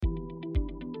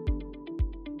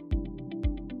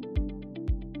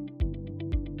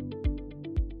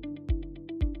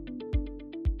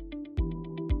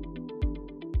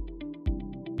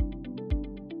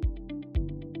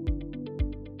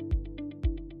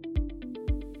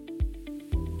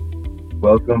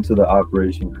Welcome to the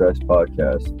Operation Crest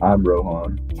podcast. I'm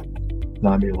Rohan. And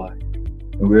I'm Eli.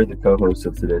 And we're the co-hosts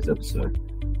of today's episode.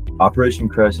 Operation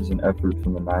Crest is an effort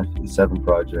from the 957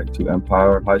 Project to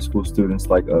empower high school students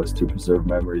like us to preserve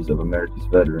memories of America's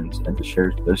veterans and to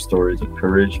share their stories of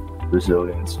courage,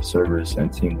 resilience, service,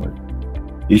 and teamwork.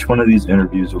 Each one of these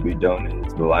interviews will be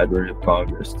donated to the Library of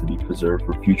Congress to be preserved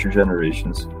for future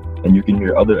generations, and you can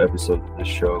hear other episodes of this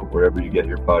show wherever you get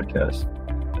your podcasts.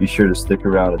 Be sure to stick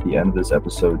around at the end of this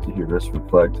episode to hear us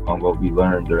reflect on what we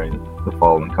learned during the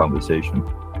following conversation.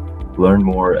 Learn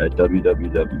more at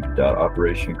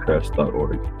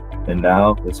www.operationcrest.org. And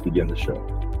now, let's begin the show.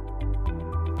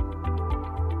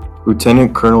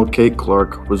 Lieutenant Colonel Kate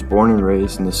Clarke was born and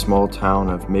raised in the small town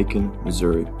of Macon,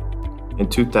 Missouri. In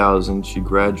 2000, she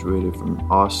graduated from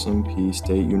Austin Peay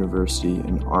State University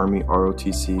in Army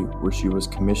ROTC, where she was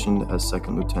commissioned as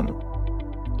second lieutenant.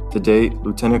 To date,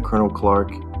 Lieutenant Colonel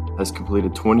Clarke has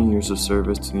completed 20 years of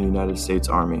service to the United States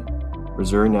Army,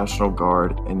 Missouri National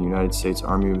Guard, and the United States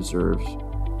Army Reserves,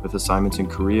 with assignments in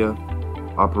Korea,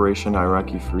 Operation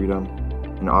Iraqi Freedom,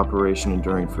 and Operation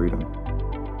Enduring Freedom.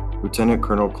 Lieutenant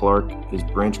Colonel Clarke is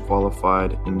branch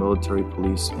qualified in military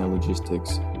police and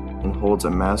logistics and holds a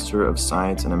Master of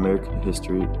Science in American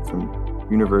History from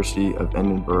University of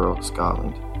Edinburgh,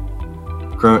 Scotland.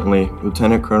 Currently,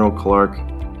 Lieutenant Colonel Clarke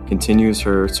continues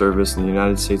her service in the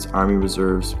United States Army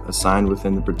Reserves, assigned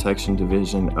within the Protection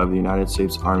Division of the United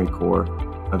States Army Corps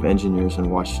of Engineers in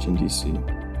Washington, D.C.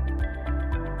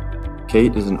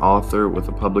 Kate is an author with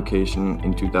a publication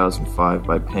in 2005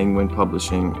 by Penguin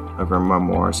Publishing of her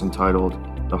memoirs entitled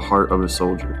The Heart of a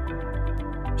Soldier.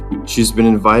 She's been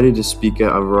invited to speak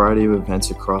at a variety of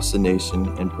events across the nation,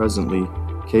 and presently,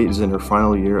 Kate is in her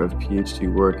final year of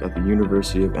PhD work at the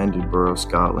University of Edinburgh,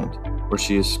 Scotland, where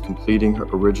she is completing her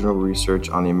original research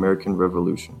on the American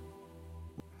Revolution.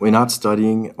 When not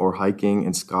studying or hiking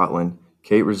in Scotland,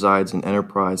 Kate resides in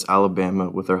Enterprise, Alabama,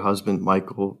 with her husband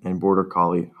Michael and Border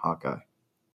Collie Hawkeye.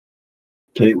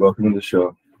 Kate, welcome to the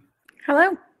show.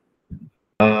 Hello.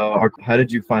 How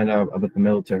did you find out about the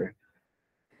military?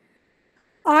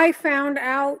 I found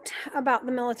out about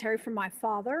the military from my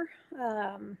father.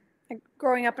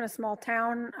 Growing up in a small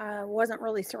town, I wasn't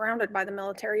really surrounded by the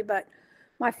military, but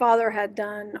my father had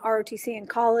done ROTC in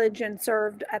college and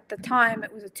served at the time.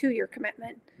 It was a 2-year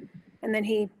commitment. And then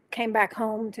he came back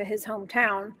home to his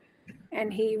hometown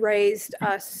and he raised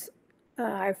us.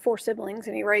 I have 4 siblings,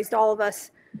 and he raised all of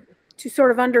us to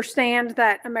sort of understand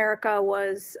that America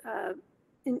was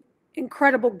an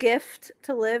incredible gift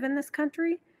to live in this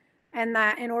country, and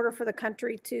that in order for the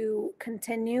country to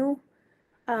continue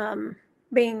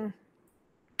being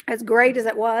as great as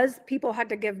it was, people had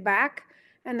to give back.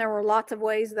 And there were lots of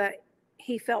ways that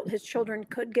he felt his children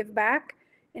could give back.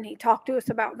 And he talked to us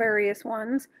about various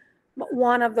ones. But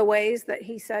one of the ways that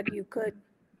he said you could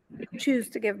choose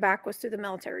to give back was through the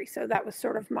military. So that was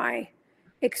sort of my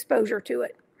exposure to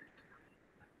it.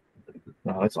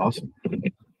 Oh, that's awesome.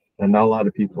 And not a lot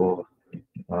of people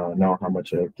know how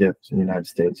much a gift the United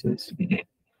States is.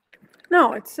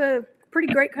 No, it's a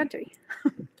pretty great country.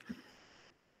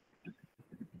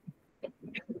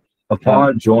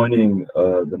 Upon joining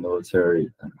the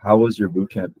military, how was your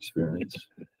boot camp experience?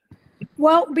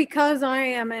 Well, because I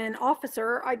am an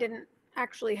officer, I didn't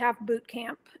actually have boot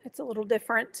camp. It's a little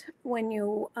different when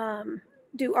you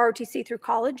do ROTC through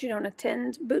college. You don't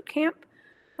attend boot camp.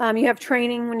 You have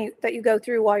training that you go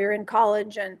through while you're in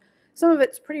college, and some of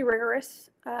it's pretty rigorous,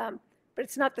 but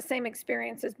it's not the same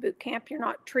experience as boot camp. You're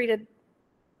not treated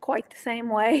quite the same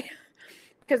way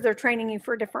because they're training you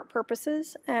for different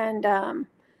purposes. And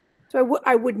so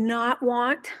I would not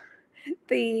want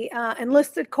the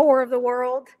enlisted corps of the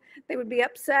world. They would be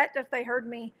upset if they heard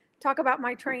me talk about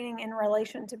my training in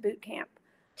relation to boot camp.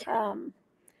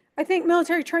 I think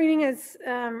military training is,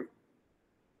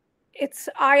 it's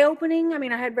eye-opening. I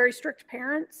mean, I had very strict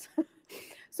parents.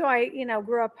 So I,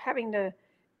 grew up having to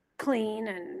clean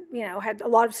and, had a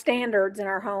lot of standards in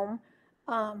our home.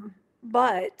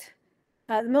 But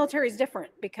the military is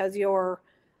different because you're,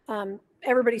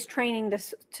 everybody's training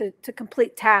to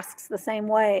complete tasks the same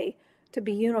way, to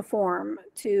be uniform,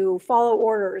 to follow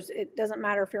orders. It doesn't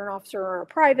matter if you're an officer or a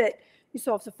private, you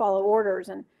still have to follow orders.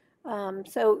 And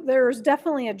so there's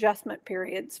definitely adjustment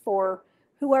periods for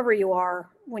whoever you are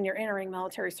when you're entering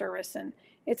military service. And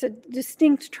it's a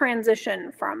distinct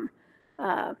transition from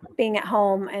being at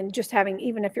home and just having,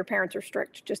 even if your parents are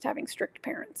strict, just having strict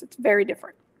parents. It's very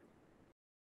different.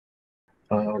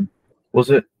 Was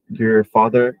it your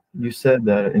father, you said,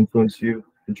 that influenced you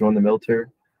to join the military?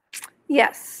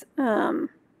 Yes.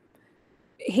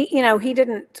 He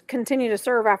didn't continue to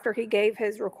serve after he gave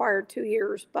his required 2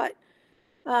 years, but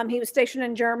He was stationed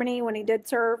in Germany when he did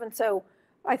serve. And so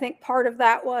I think part of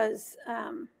that was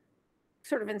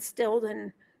sort of instilled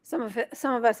in some of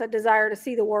us a desire to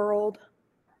see the world,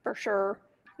 for sure.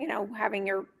 You know, having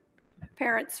your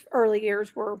parents' early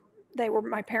years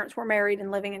my parents were married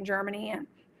and living in Germany.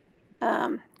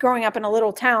 And growing up in a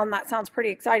little town, that sounds pretty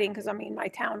exciting because, I mean, my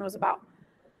town was about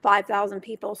 5,000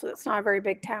 people, so it's not a very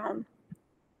big town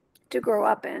to grow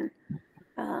up in.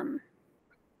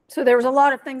 So there was a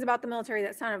lot of things about the military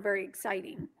that sounded very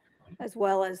exciting, as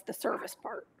well as the service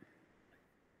part.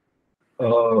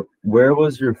 Where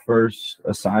was your first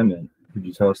assignment? Could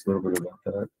you tell us a little bit about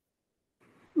that?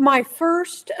 My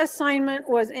first assignment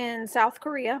was in South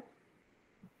Korea.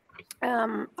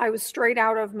 I was straight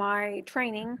out of my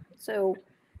training. So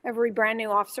every brand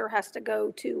new officer has to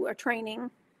go to a training,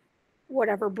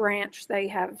 whatever branch they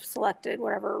have selected,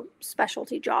 whatever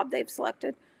specialty job they've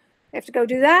selected. They have to go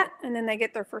do that, and then they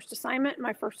get their first assignment.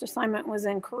 My first assignment was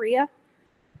in Korea.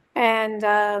 And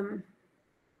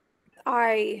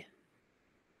I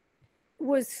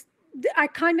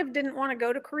kind of didn't want to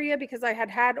go to Korea because I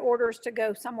had orders to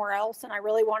go somewhere else, and I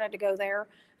really wanted to go there.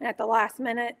 And at the last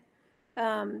minute,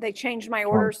 they changed my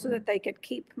orders so that they could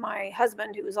keep my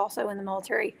husband, who was also in the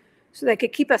military, so they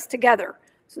could keep us together.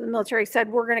 So the military said,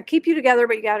 we're going to keep you together,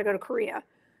 but you got to go to Korea.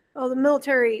 Well, the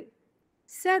military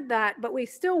said that, but we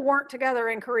still weren't together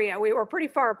in Korea. We were pretty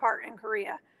far apart in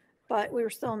Korea, but we were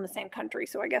still in the same country.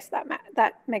 So I guess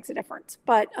that makes a difference.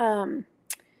 But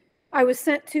I was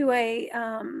sent to a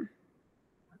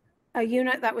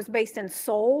unit that was based in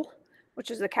Seoul,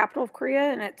 which is the capital of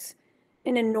Korea. And it's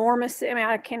an enormous, I mean,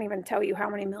 I can't even tell you how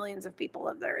many millions of people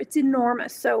live there. It's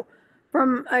enormous. So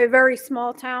from a very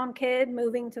small town kid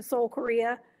moving to Seoul,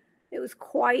 Korea, it was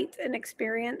quite an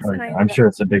experience. And I'm sure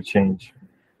it's a big change.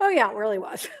 Oh yeah, it really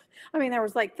was. I mean, there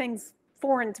was like things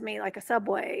foreign to me, like a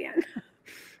subway,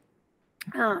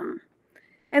 and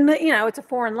it's a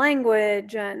foreign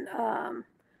language, and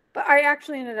but I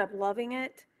actually ended up loving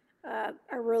it. I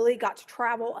really got to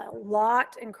travel a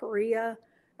lot in Korea.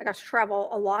 I got to travel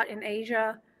a lot in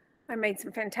Asia. I made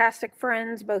some fantastic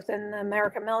friends, both in the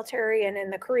American military and in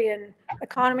the Korean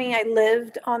economy. I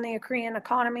lived on the Korean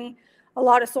economy. A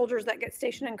lot of soldiers that get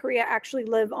stationed in Korea actually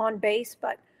live on base,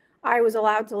 but I was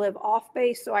allowed to live off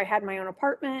base, so I had my own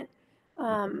apartment.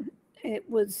 It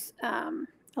was a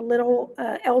little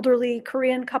elderly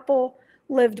Korean couple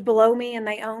lived below me, and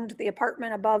they owned the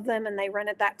apartment above them, and they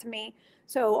rented that to me.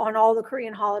 So on all the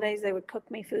Korean holidays, they would cook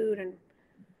me food and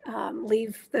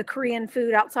leave the Korean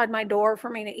food outside my door for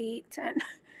me to eat. And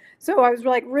so I was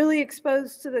like really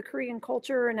exposed to the Korean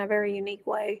culture in a very unique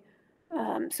way.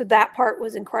 So that part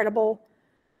was incredible.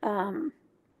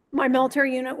 My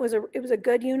military unit was a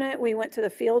good unit. We went to the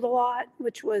field a lot,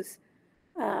 which was,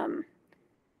 going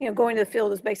to the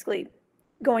field is basically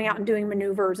going out and doing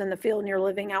maneuvers in the field, and you're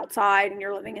living outside and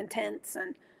you're living in tents.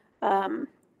 And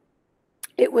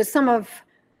it was some of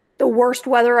the worst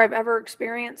weather I've ever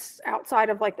experienced outside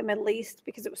of like the Middle East,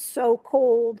 because it was so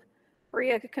cold.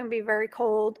 Korea can be very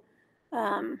cold.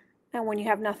 And when you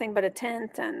have nothing but a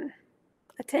tent,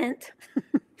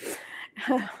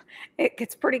 it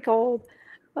gets pretty cold.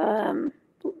 I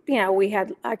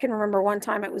can remember one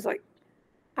time it was like,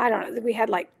 I don't know, we had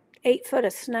like 8 foot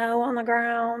of snow on the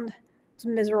ground. It was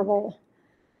miserable.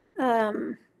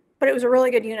 But it was a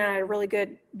really good unit. I had a really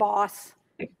good boss,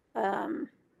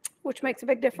 which makes a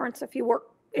big difference if you work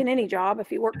in any job,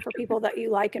 if you work for people that you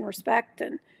like and respect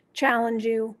and challenge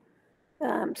you.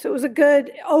 So it was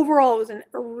overall, it was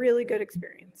a really good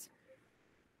experience.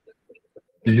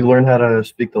 Did you learn how to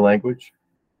speak the language?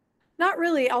 Not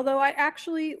really, although I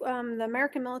actually, the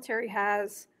American military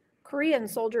has Korean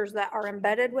soldiers that are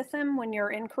embedded with them when you're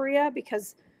in Korea,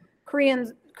 because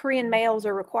Korean males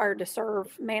are required to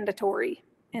serve mandatory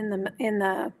in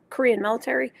the Korean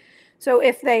military. So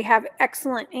if they have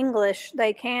excellent English,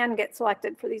 they can get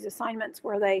selected for these assignments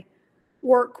where they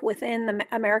work within the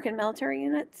American military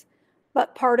units.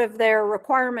 But part of their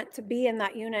requirement to be in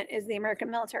that unit is the American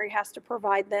military has to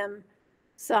provide them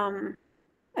some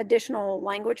additional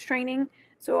language training.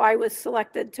 So I was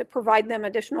selected to provide them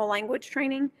additional language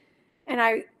training.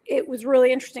 And it was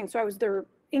really interesting. So I was their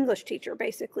English teacher,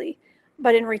 basically.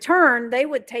 But in return, they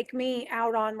would take me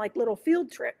out on like little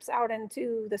field trips out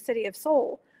into the city of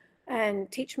Seoul and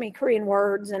teach me Korean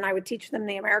words. And I would teach them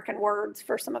the American words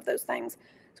for some of those things.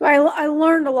 So I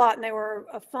learned a lot, and they were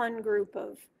a fun group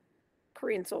of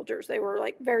Korean soldiers. They were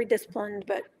like very disciplined,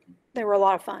 but they were a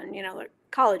lot of fun, like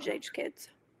college-age kids.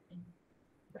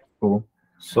 Cool.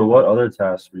 So what other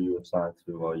tasks were you assigned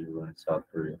to while you were in South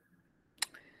Korea?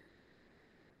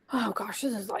 Oh gosh,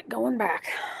 this is like going back.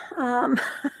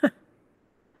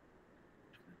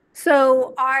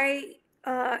 So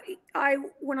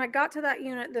when I got to that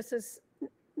unit, this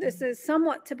is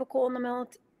somewhat typical in the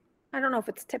military. I don't know if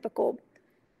it's typical.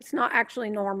 It's not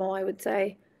actually normal, I would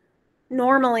say.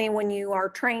 Normally, when you are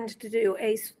trained to do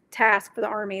a task for the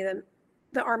Army, then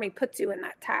the Army puts you in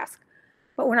that task.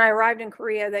 But when I arrived in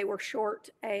Korea, they were short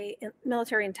a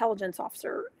military intelligence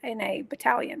officer in a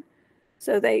battalion.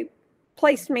 So they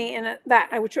placed me in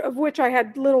of which I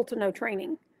had little to no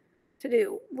training to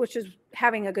do, which is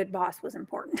having a good boss was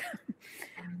important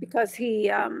because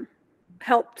he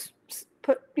helped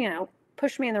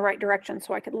push me in the right direction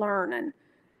so I could learn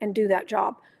and do that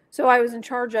job. So I was in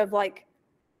charge of like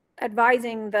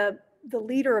advising the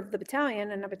leader of the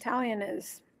battalion, and the battalion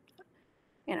is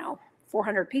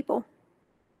 400 people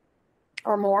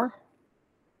or more,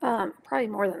 probably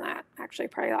more than that, actually,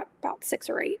 probably about 6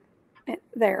 or 8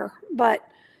 there. But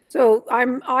so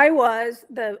I was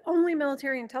the only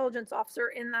military intelligence officer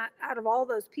in that out of all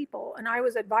those people, and I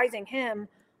was advising him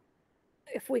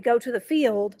if we go to the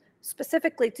field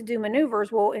specifically to do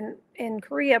maneuvers. Well, in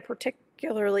Korea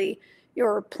particularly,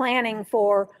 you're planning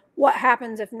for what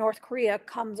happens if North Korea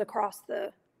comes across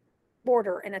the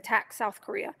border and attacks South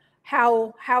Korea.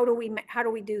 How do we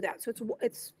do that? So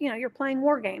it's you're playing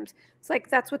war games. It's like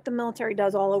that's what the military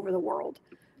does all over the world.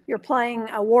 You're playing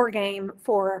a war game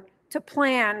to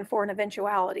plan for an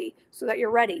eventuality so that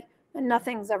you're ready. And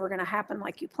nothing's ever going to happen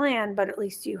like you planned, but at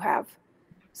least you have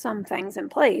some things in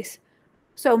place.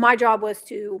 So my job was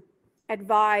to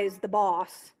advise the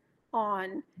boss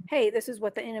on, hey, this is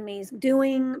what the enemy's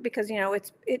doing, because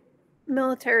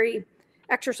military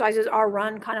exercises are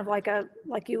run kind of like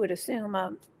you would assume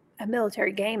a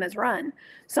military game is run.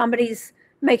 Somebody's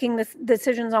making the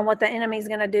decisions on what the enemy's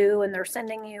going to do, and they're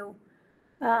sending you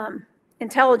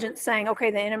intelligence saying,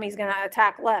 okay, the enemy's going to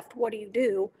attack left. What do you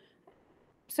do?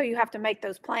 So you have to make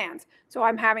those plans. So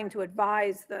I'm having to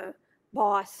advise the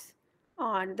boss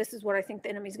on, this is what I think the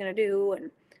enemy's going to do,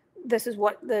 and this is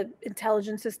what the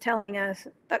intelligence is telling us,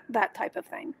 that type of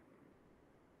thing.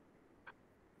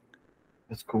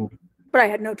 That's cool. But I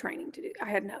had no training to do. I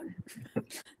had none.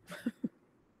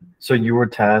 So you were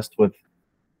tasked with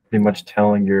pretty much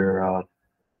telling your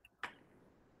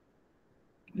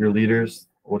leaders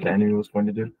what the enemy was going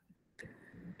to do?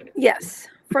 Yes,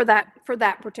 for that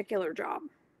particular job.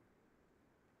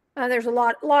 There's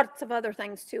lots of other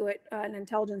things to it. An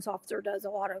intelligence officer does a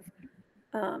lot of,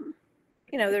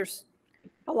 there's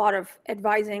a lot of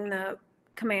advising the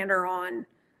commander on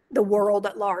the world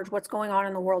at large, what's going on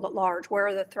in the world at large, where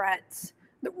are the threats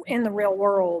in the real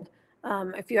world.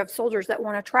 If you have soldiers that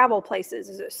want to travel places,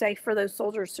 is it safe for those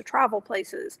soldiers to travel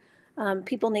places?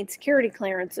 People need security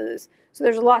clearances. So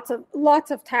there's lots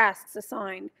of tasks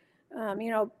assigned.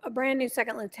 A brand new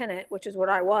second lieutenant, which is what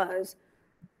I was.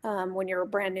 When you're a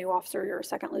brand new officer, you're a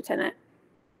second lieutenant.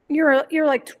 You're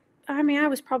like, I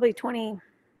was probably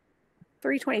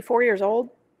 23, 24 years old.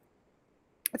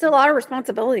 It's a lot of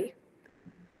responsibility.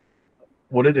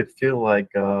 What did it feel like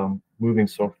moving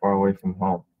so far away from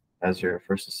home as your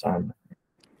first assignment?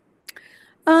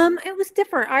 It was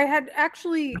different. I had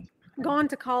actually gone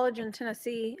to college in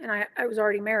Tennessee, and I was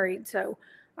already married, so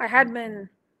I had been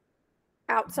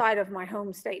outside of my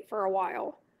home state for a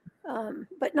while,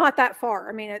 but not that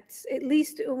far. It's at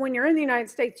least when you're in the United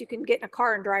States, you can get in a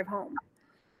car and drive home.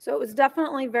 So it was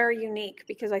definitely very unique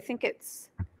because I think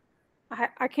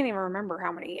I can't even remember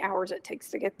how many hours it takes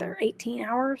to get there. 18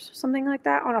 hours, something like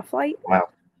that on a flight. Wow.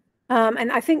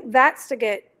 And I think that's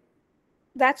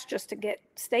just to get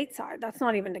stateside. That's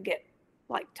not even to get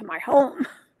to my home.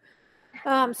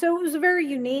 So it was very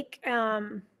unique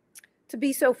to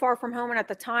be so far from home. And at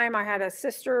the time I had a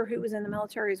sister who was in the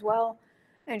military as well,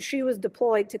 and she was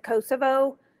deployed to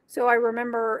Kosovo. So I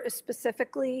remember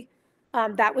specifically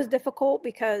that was difficult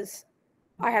because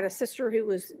I had a sister who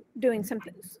was doing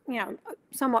something,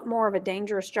 somewhat more of a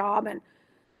dangerous job. And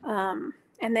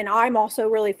then I'm also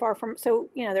really far from, so,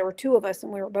 there were 2 of us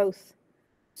and we were both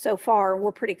so far,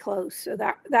 we're pretty close. So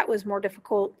that was more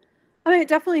difficult. It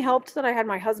definitely helped that I had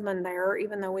my husband there,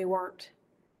 even though we weren't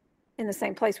in the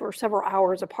same place. We were several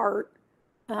hours apart.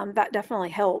 That definitely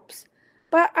helps.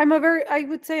 But I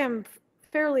would say I'm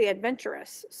fairly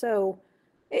adventurous. So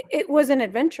it was an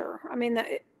adventure.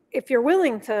 If you're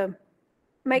willing to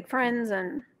make friends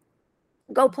and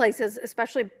go places,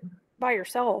 especially by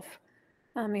yourself,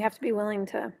 you have to be willing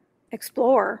to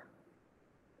explore.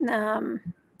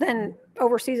 Then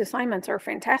overseas assignments are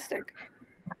fantastic.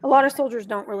 A lot of soldiers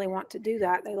don't really want to do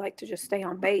that. They like to just stay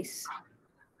on base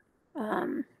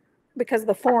because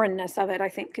the foreignness of it, I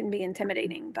think, can be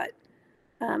intimidating. But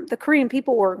the Korean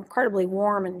people were incredibly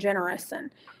warm and generous.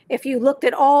 And if you looked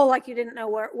at all like you didn't know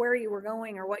where you were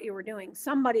going or what you were doing,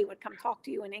 somebody would come talk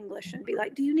to you in English and be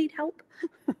like, do you need help?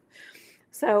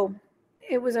 So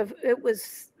it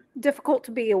was difficult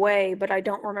to be away, but I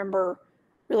don't remember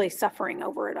really suffering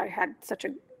over it. I had such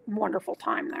a wonderful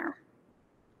time there.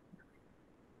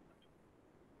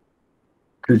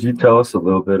 Could you tell us a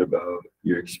little bit about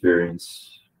your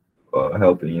experience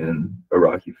helping in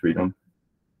Iraqi Freedom?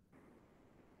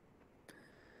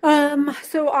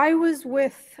 So I was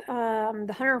with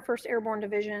the 101st Airborne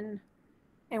Division,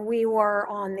 and we were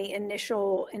on the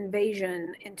initial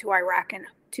invasion into Iraq in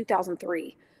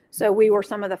 2003. So we were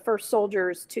some of the first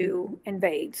soldiers to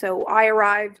invade. So I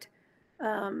arrived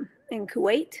in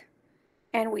Kuwait,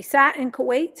 and we sat in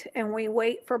Kuwait, and we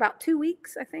wait for about 2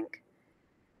 weeks, I think.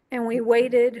 And we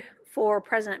waited for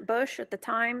President Bush at the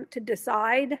time to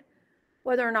decide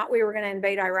whether or not we were going to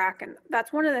invade Iraq. And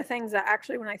that's one of the things that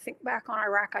actually, when I think back on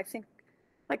Iraq, I think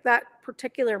like that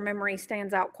particular memory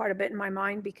stands out quite a bit in my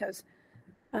mind, because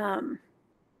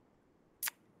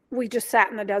we just sat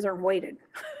in the desert and waited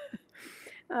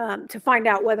to find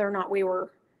out whether or not we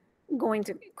were going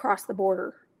to cross the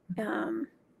border.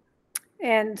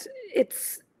 And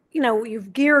it's,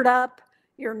 you've geared up,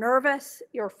 you're nervous,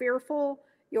 you're fearful,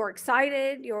 you're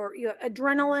excited, you're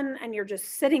adrenaline, and you're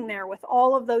just sitting there with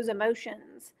all of those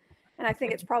emotions. And I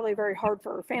think it's probably very hard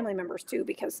for family members too,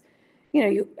 because,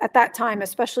 you at that time,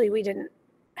 especially, we didn't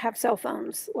have cell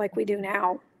phones like we do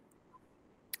now.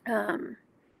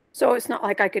 So it's not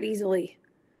like I could easily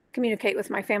communicate with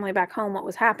my family back home what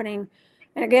was happening.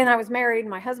 And again, I was married,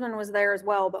 my husband was there as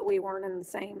well, but we weren't in the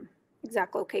same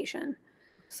exact location.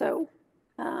 So,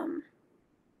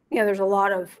 there's a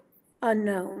lot of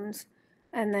unknowns.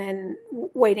 And then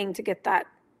waiting to get that,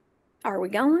 are we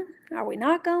going? Are we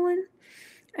not going?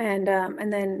 And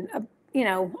then,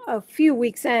 a few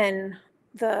weeks in,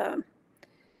 the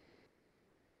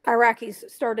Iraqis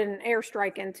started an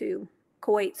airstrike into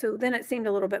Kuwait. So then it seemed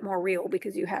a little bit more real,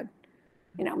 because you had,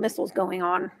 missiles going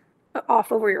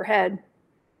off over your head,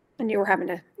 and you were having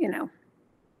to,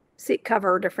 seek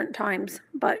cover different times.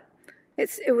 But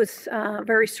it was a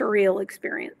very surreal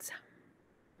experience.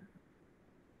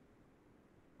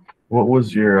 What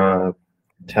was your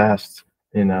task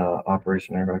in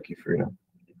Operation Iraqi Freedom?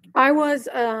 I was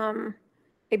a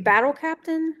battle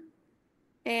captain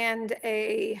and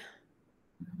a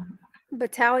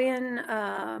battalion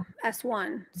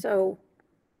S1. So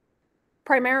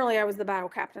primarily I was the battle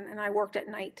captain, and I worked at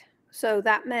night. So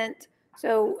that meant,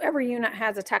 every unit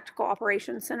has a tactical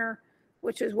operations center,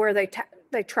 which is where they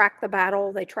track the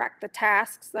battle, they track the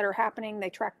tasks that are happening, they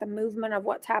track the movement of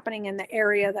what's happening in the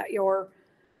area that your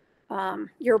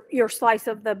slice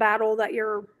of the battle that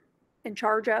you're in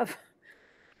charge of,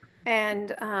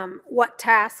 and what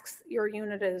tasks your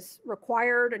unit is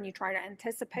required, and you try to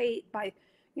anticipate by,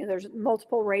 there's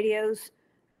multiple radios.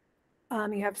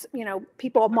 You have,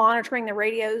 people monitoring the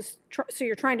radios, so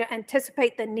you're trying to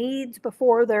anticipate the needs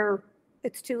before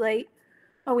it's too late.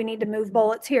 Oh, we need to move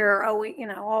bullets here. Oh,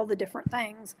 all the different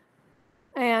things.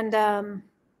 And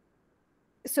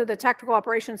so the Tactical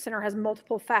Operations Center has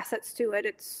multiple facets to it.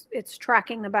 It's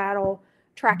tracking the battle,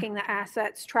 tracking the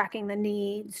assets, tracking the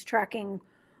needs, tracking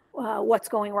what's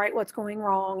going right, what's going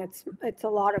wrong. It's a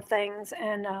lot of things.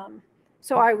 And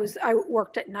so I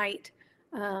worked at night.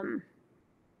 I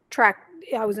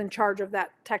was in charge of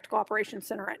that Tactical Operations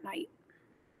Center at night.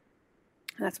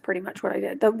 And that's pretty much what I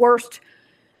did.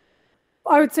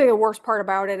 I would say the worst part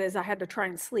about it is I had to try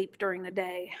and sleep during the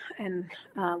day, and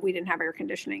we didn't have air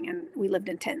conditioning, and we lived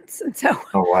in tents. And so,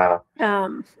 oh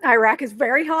wow, Iraq is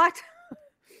very hot,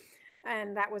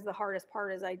 and that was the hardest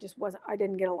part. Is I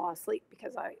didn't get a lot of sleep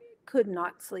because I could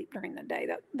not sleep during the day.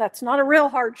 That's not a real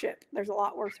hardship. There's a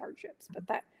lot worse hardships, but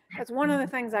that's one of the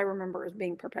things I remember is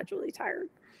being perpetually tired.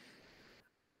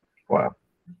 Wow.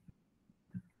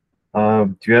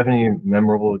 Do you have any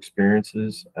memorable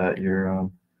experiences at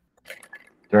your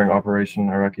during Operation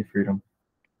Iraqi Freedom?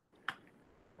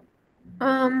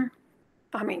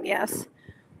 Yes.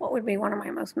 What would be one of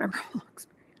my most memorable experiences?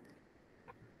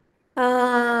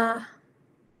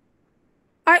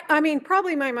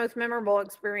 Probably my most memorable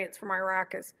experience from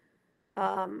Iraq is,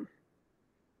 I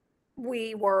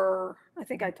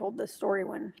think I told this story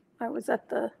when I was at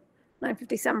the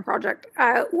 957 project.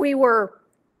 We were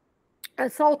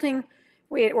assaulting,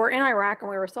 we were in Iraq, and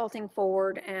we were assaulting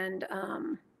forward, and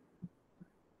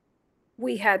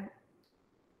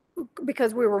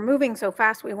because we were moving so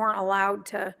fast, we weren't allowed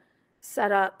to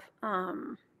set up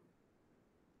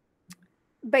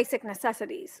basic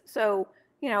necessities. So,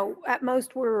 at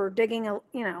most we were digging a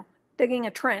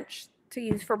trench to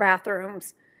use for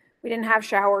bathrooms. We didn't have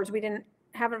showers. We didn't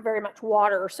have very much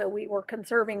water, so we were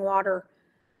conserving water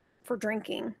for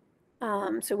drinking.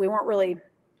 So we weren't really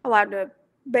allowed to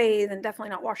bathe and definitely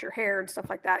not wash your hair and stuff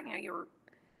like that.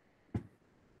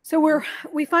 So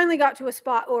we finally got to a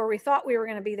spot where we thought we were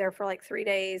going to be there for like 3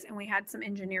 days, and we had some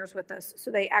engineers with us.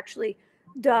 So they actually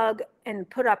dug and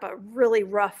put up a really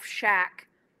rough shack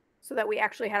so that we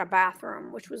actually had a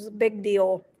bathroom, which was a big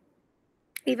deal,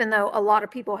 even though a lot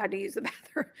of people had to use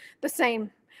the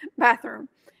same bathroom.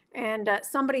 And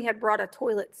somebody had brought a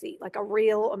toilet seat, like a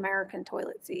real American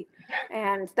toilet seat.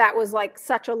 And that was like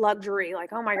such a luxury.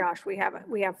 Like, oh my gosh, we have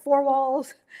 4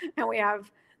 walls and we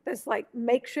have this like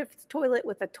makeshift toilet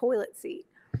with a toilet seat.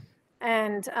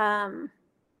 And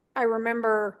I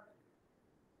remember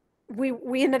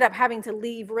we ended up having to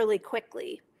leave really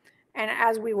quickly. And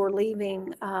as we were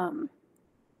leaving,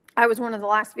 I was one of the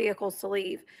last vehicles to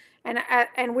leave.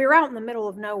 And we were out in the middle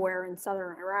of nowhere in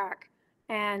southern Iraq.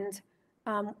 And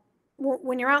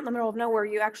when you're out in the middle of nowhere,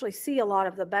 you actually see a lot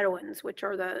of the Bedouins, which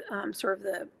are the sort of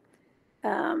the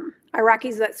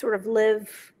Iraqis that sort of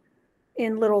live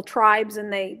in little tribes.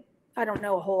 And I don't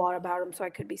know a whole lot about them, so I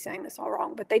could be saying this all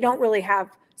wrong, but they don't really have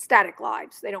static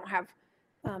lives. They don't have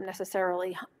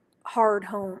necessarily hard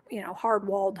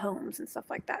walled homes and stuff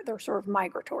like that. They're sort of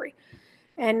migratory.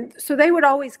 And so they would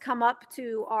always come up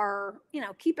to our,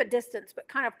 keep a distance, but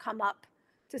kind of come up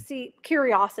to see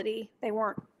curiosity. They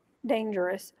weren't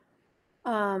dangerous.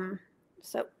 I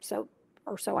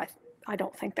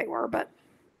don't think they were, but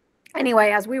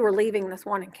anyway, as we were leaving this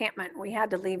one encampment, we had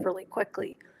to leave really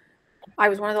quickly. I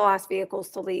was one of the last vehicles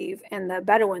to leave, and the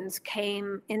Bedouins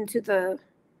came into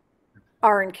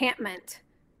our encampment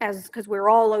because we were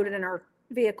all loaded in our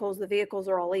vehicles. The vehicles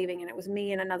are all leaving, and it was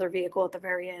me and another vehicle at the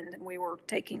very end, and we were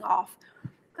taking off.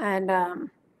 And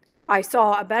I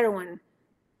saw a Bedouin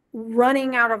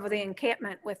running out of the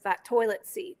encampment with that toilet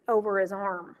seat over his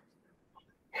arm,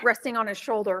 resting on his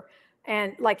shoulder,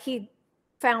 and like he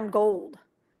found gold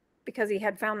because he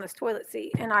had found this toilet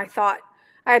seat. And I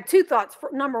had 2 thoughts.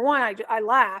 Number one, I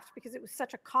laughed because it was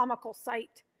such a comical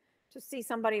sight to see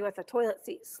somebody with a toilet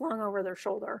seat slung over their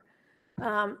shoulder.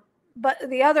 But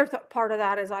the other part of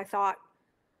that is I thought,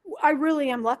 I really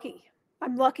am lucky.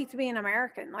 I'm lucky to be an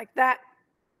American like that.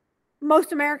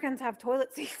 Most Americans have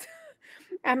toilet seats.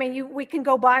 I mean, we can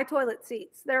go buy toilet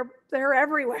seats. They're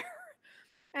everywhere.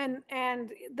 And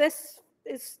this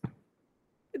is,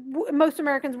 most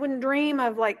Americans wouldn't dream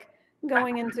of like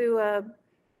going into a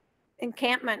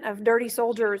encampment of dirty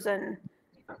soldiers and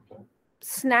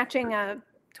snatching a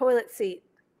toilet seat.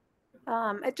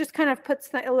 It just kind of puts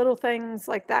little things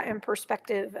like that in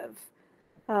perspective of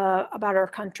about our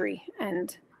country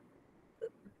and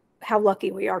how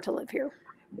lucky we are to live here.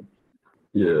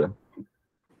 Yeah.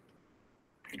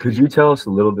 Could you tell us a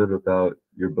little bit about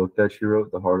your book that you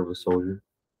wrote, The Heart of a Soldier?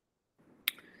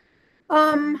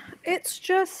 It's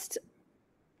just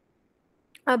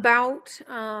about,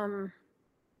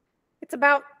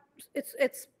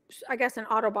 it's I guess an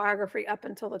autobiography up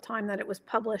until the time that it was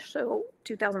published. So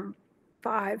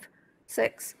 2005,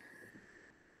 6.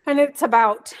 And it's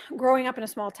about growing up in a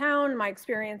small town, my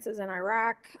experiences in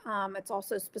Iraq. It's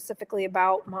also specifically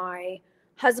about my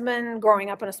husband growing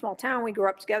up in a small town. We grew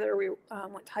up together. We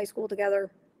went to high school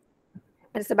together.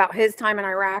 And it's about his time in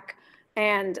Iraq.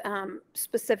 And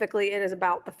specifically, it is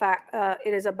about the fact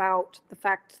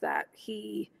that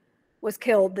he was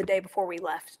killed the day before we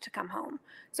left to come home.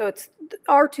 So it's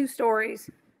our 2 stories: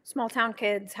 small town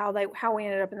kids, how we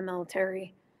ended up in the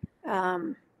military,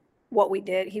 what we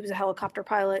did. He was a helicopter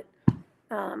pilot.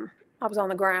 I was on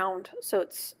the ground. So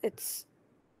it's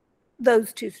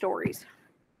those 2 stories.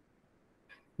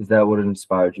 Is that what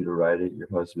inspired you to write it? Your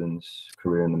husband's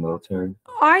career in the military?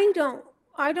 I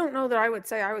don't know that I would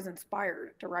say I was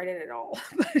inspired to write it at all,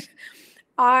 but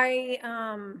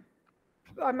I'm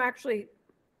actually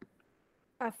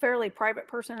a fairly private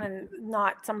person and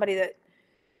not somebody that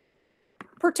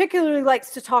particularly likes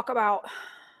to talk about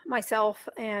myself.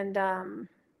 And the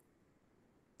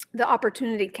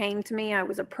opportunity came to me. I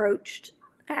was approached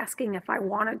asking if I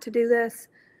wanted to do this,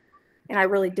 and I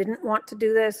really didn't want to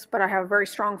do this, but I have a very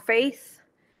strong faith,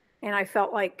 and I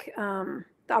felt like the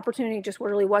opportunity just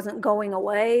really wasn't going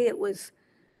away. I was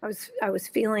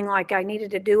feeling like I needed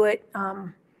to do it.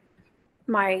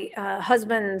 My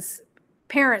husband's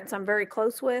parents I'm very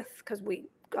close with because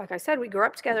like I said, we grew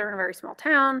up together in a very small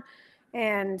town,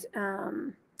 and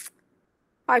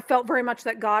I felt very much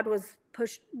that God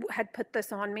had put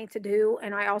this on me to do,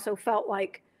 and I also felt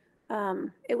like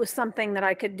it was something that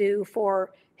I could do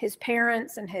for his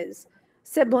parents and his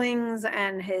siblings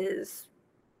and his,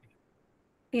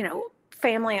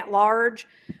 family at large,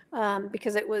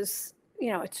 because it was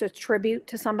it's a tribute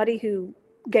to somebody who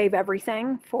gave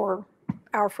everything for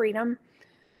our freedom.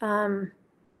 And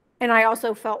I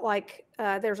also felt like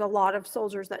there's a lot of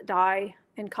soldiers that die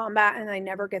in combat and they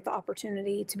never get the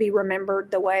opportunity to be remembered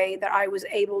the way that I was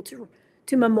able to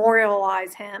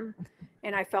memorialize him.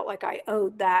 And I felt like I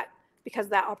owed that, because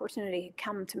that opportunity had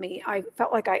come to me. I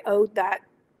felt like I owed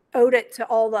it to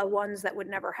all the ones that would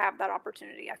never have that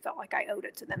opportunity. I felt like I owed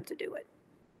it to them to do it.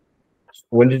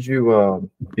 When did you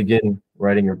begin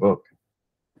writing your book?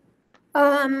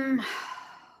 How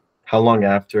long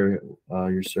after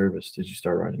your service did you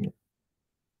start writing it?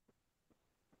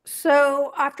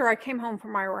 So after I came home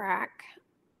from Iraq,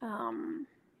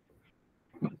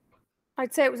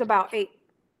 I'd say it was about 8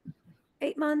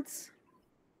 months,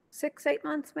 6-8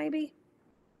 months, maybe.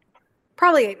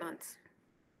 Probably 8 months.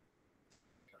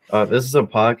 This is a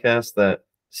podcast that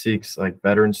seeks like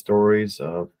veteran stories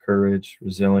of courage,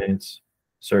 resilience,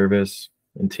 service,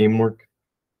 and teamwork.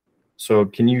 So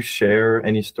can you share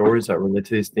any stories that relate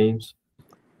to these themes?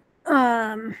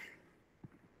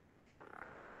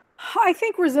 I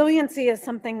think resiliency is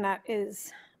something that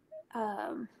is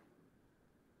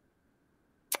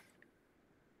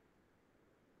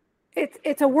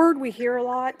it's a word we hear a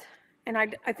lot, and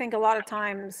I think a lot of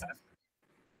times,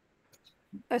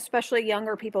 especially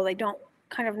younger people, they don't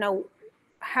kind of know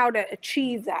how to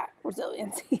achieve that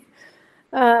resiliency.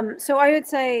 So I would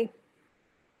say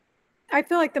I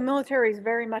feel like the military is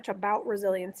very much about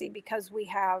resiliency because we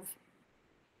have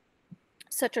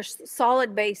such a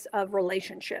solid base of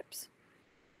relationships.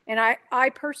 And I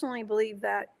personally believe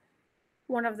that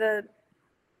one of the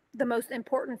most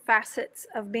important facets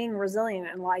of being resilient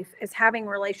in life is having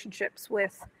relationships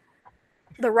with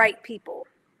the right people.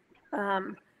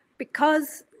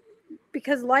 Because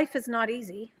life is not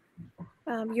easy.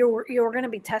 You're going to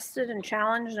be tested and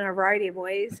challenged in a variety of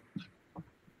ways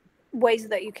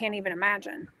that you can't even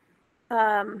imagine.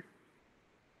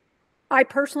 I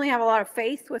personally have a lot of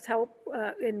faith with help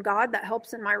in God that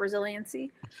helps in my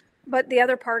resiliency. But the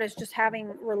other part is just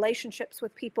having relationships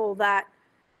with people that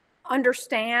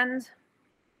understand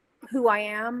who I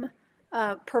am,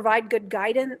 provide good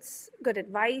guidance, good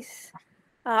advice,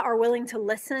 are willing to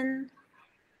listen.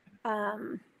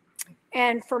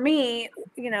 And for me,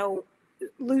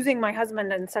 losing my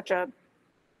husband in such a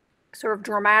sort of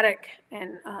dramatic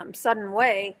and sudden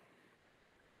way,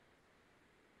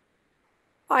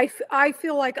 I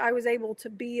feel like I was able to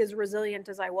be as resilient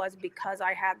as I was because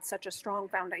I had such a strong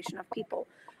foundation of people.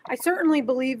 I certainly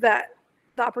believe that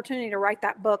the opportunity to write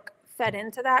that book fed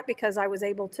into that because I was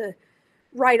able to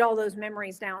write all those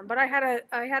memories down. But I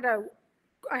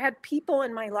had people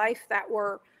in my life that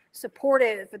were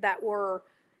supportive, that were,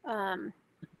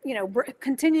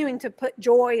 continuing to put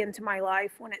joy into my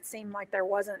life when it seemed like there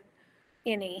wasn't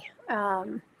any.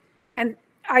 And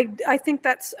I think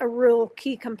that's a real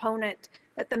key component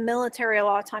that the military a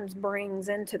lot of times brings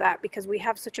into that, because we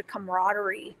have such a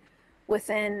camaraderie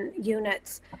within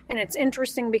units. And it's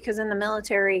interesting because in the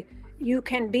military, you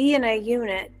can be in a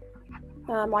unit.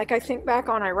 Like I think back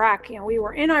on Iraq, we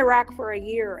were in Iraq for a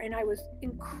year and I was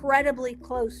incredibly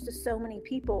close to so many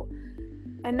people.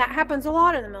 And that happens a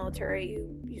lot in the military.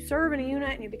 You serve in a unit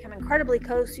and you become incredibly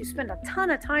close. You spend a ton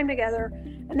of time together,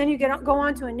 and then you go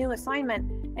on to a new assignment.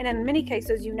 And in many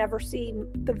cases, you never see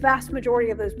the vast majority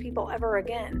of those people ever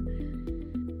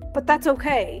again. But that's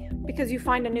okay because you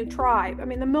find a new tribe. I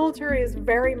mean, the military is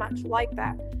very much like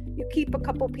that. You keep a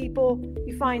couple people,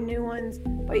 you find new ones,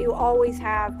 but you always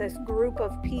have this group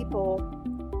of people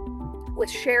with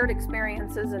shared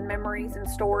experiences and memories and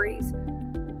stories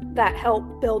that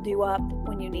help build you up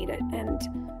when you need it. And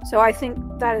so I think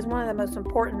that is one of the most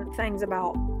important things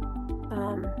about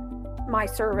my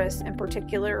service in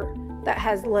particular that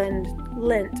has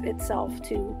lent itself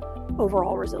to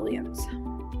overall resilience.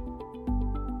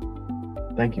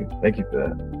 Thank you for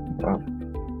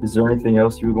that. Is there anything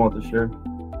else you would want to share?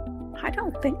 I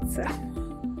don't think so.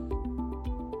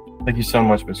 Thank you so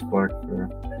much, Ms. Clarke, for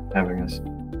having us.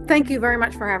 Thank you very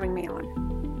much for having me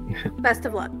on. Best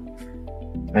of luck.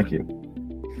 Thank you.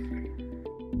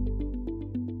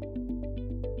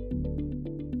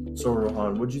 So,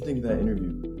 Rohan, what did you think of that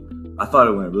interview? I thought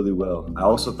it went really well. I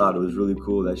also thought it was really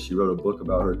cool that she wrote a book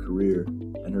about her career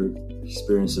and her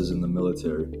experiences in the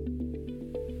military.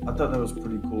 I thought that was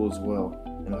pretty cool as well,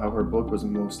 and how her book was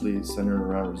mostly centered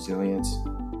around resilience,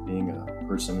 being a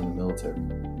person in the military.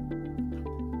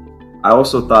 I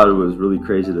also thought it was really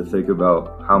crazy to think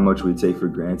about how much we take for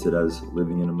granted as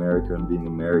living in America and being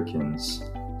Americans.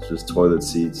 It's just toilet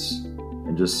seats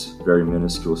and just very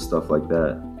minuscule stuff like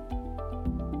that.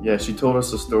 Yeah, she told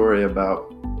us a story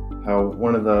about how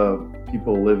one of the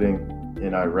people living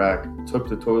in Iraq took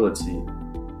the toilet seat,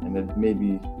 and it made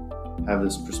me have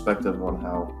this perspective on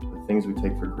how the things we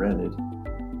take for granted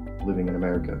living in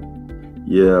America.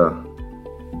 Yeah.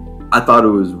 I thought it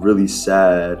was really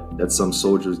sad that some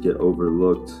soldiers get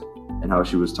overlooked, and how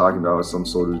she was talking about how some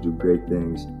soldiers do great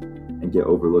things and get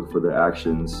overlooked for their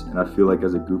actions. And I feel like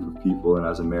as a group of people and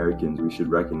as Americans, we should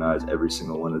recognize every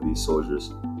single one of these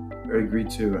soldiers. I agree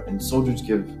too. And soldiers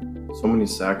give so many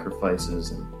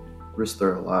sacrifices and risk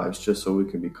their lives just so we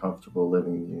can be comfortable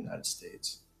living in the United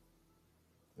States.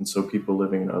 And so people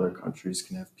living in other countries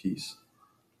can have peace.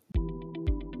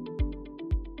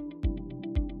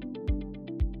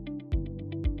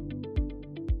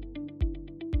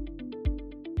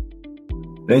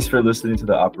 Thanks for listening to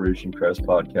the Operation Crest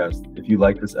podcast. If you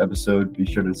like this episode, be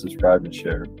sure to subscribe and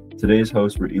share. Today's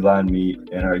hosts were Eli and me,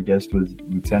 and our guest was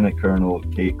Lieutenant Colonel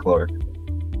Kate Clarke.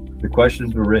 The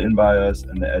questions were written by us,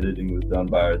 and the editing was done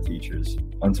by our teachers.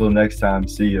 Until next time,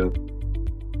 see you.